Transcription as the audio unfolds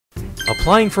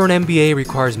Applying for an MBA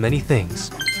requires many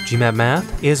things. GMAT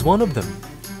Math is one of them.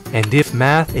 And if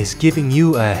math is giving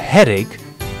you a headache,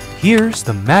 here's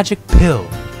the magic pill.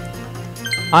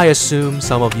 I assume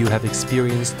some of you have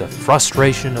experienced the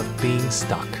frustration of being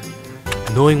stuck,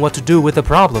 knowing what to do with a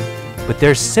problem, but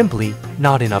there's simply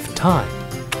not enough time.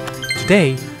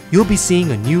 Today, you'll be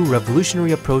seeing a new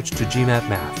revolutionary approach to GMAT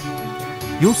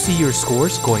Math. You'll see your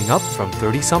scores going up from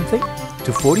 30-something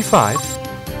to 45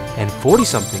 and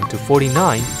 40-something to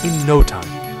 49 in no time.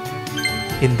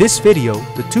 In this video,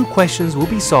 the two questions will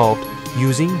be solved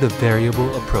using the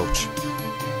variable approach.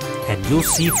 And you'll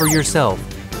see for yourself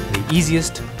the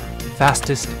easiest,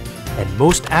 fastest, and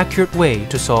most accurate way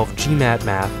to solve GMAT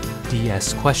Math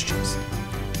DS questions.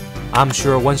 I'm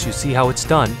sure once you see how it's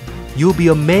done, you'll be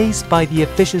amazed by the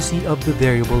efficiency of the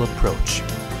variable approach.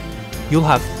 You'll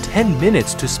have 10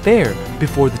 minutes to spare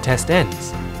before the test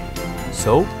ends.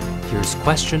 So, here's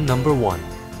question number 1.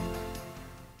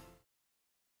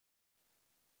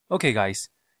 Okay guys,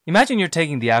 imagine you're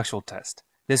taking the actual test.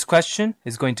 This question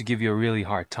is going to give you a really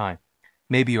hard time.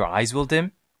 Maybe your eyes will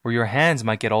dim, or your hands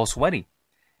might get all sweaty.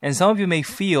 And some of you may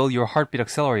feel your heartbeat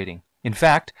accelerating. In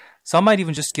fact, some might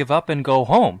even just give up and go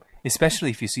home, especially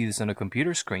if you see this on a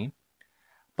computer screen.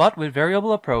 But with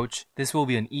variable approach, this will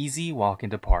be an easy walk in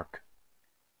the park.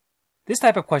 This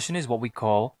type of question is what we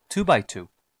call 2x2,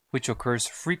 which occurs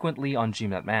frequently on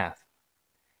GMAT Math.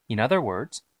 In other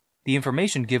words, the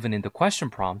information given in the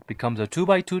question prompt becomes a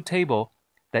 2x2 table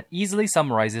that easily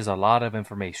summarizes a lot of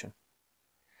information.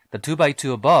 The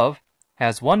 2x2 above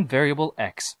has one variable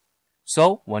x,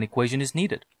 so one equation is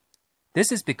needed.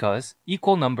 This is because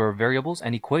equal number of variables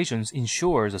and equations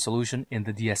ensures a solution in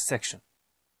the DS section.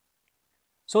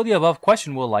 So the above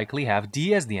question will likely have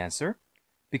D as the answer,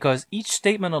 because each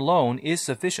statement alone is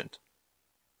sufficient.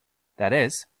 That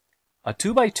is, a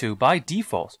 2x2 by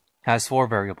default has 4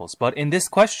 variables, but in this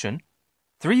question,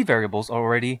 3 variables are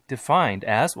already defined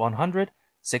as 100,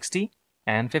 60,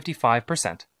 and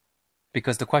 55%,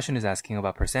 because the question is asking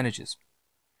about percentages.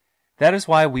 That is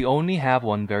why we only have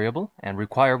one variable and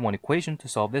require one equation to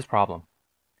solve this problem.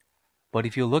 But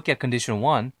if you look at condition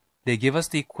 1, they give us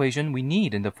the equation we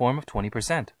need in the form of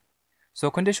 20%.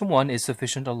 So condition 1 is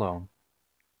sufficient alone.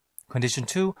 Condition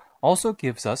 2 also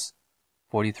gives us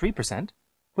 43%,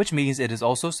 which means it is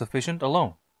also sufficient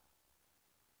alone.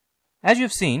 As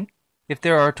you've seen, if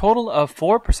there are a total of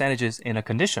 4 percentages in a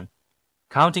condition,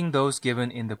 counting those given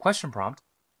in the question prompt,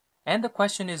 and the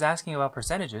question is asking about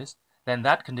percentages, then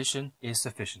that condition is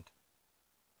sufficient.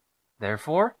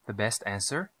 Therefore, the best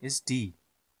answer is D.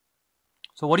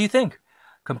 So what do you think?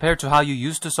 Compared to how you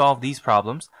used to solve these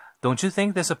problems, don't you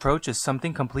think this approach is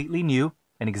something completely new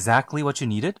and exactly what you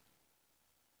needed?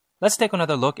 Let's take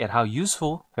another look at how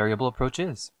useful variable approach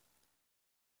is.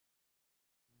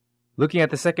 Looking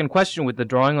at the second question with the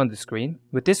drawing on the screen,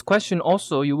 with this question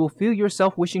also you will feel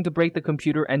yourself wishing to break the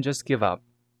computer and just give up.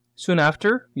 Soon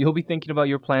after, you'll be thinking about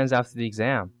your plans after the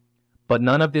exam. But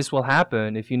none of this will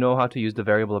happen if you know how to use the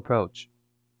variable approach.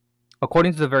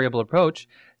 According to the variable approach,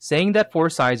 saying that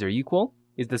 4 sides are equal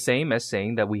is the same as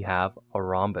saying that we have a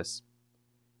rhombus.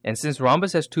 And since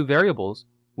rhombus has 2 variables,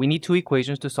 we need 2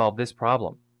 equations to solve this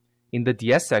problem. In the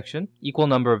DS section, equal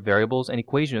number of variables and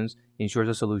equations ensures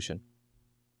a solution.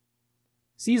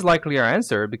 C is likely our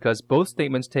answer because both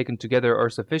statements taken together are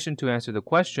sufficient to answer the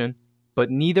question, but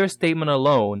neither statement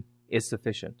alone is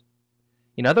sufficient.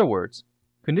 In other words,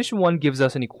 condition 1 gives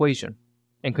us an equation,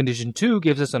 and condition 2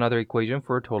 gives us another equation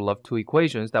for a total of 2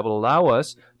 equations that will allow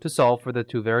us to solve for the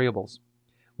 2 variables.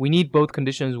 We need both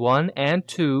conditions 1 and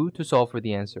 2 to solve for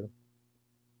the answer.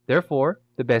 Therefore,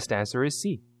 the best answer is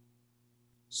C.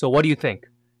 So what do you think?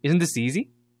 Isn't this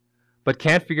easy? But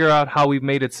can't figure out how we've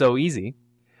made it so easy?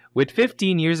 With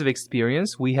 15 years of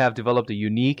experience, we have developed a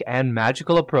unique and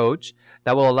magical approach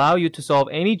that will allow you to solve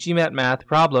any GMAT Math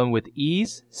problem with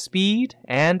ease, speed,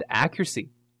 and accuracy.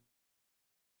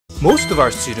 Most of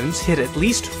our students hit at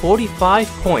least 45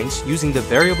 points using the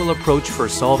variable approach for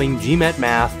solving GMAT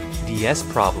Math DS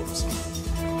problems.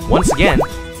 Once again,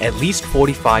 at least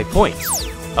 45 points.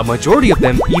 A majority of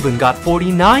them even got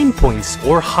 49 points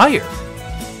or higher.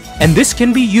 And this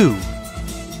can be you.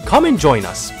 Come and join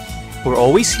us. We're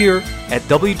always here at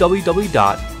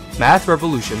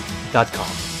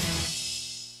www.mathrevolution.com.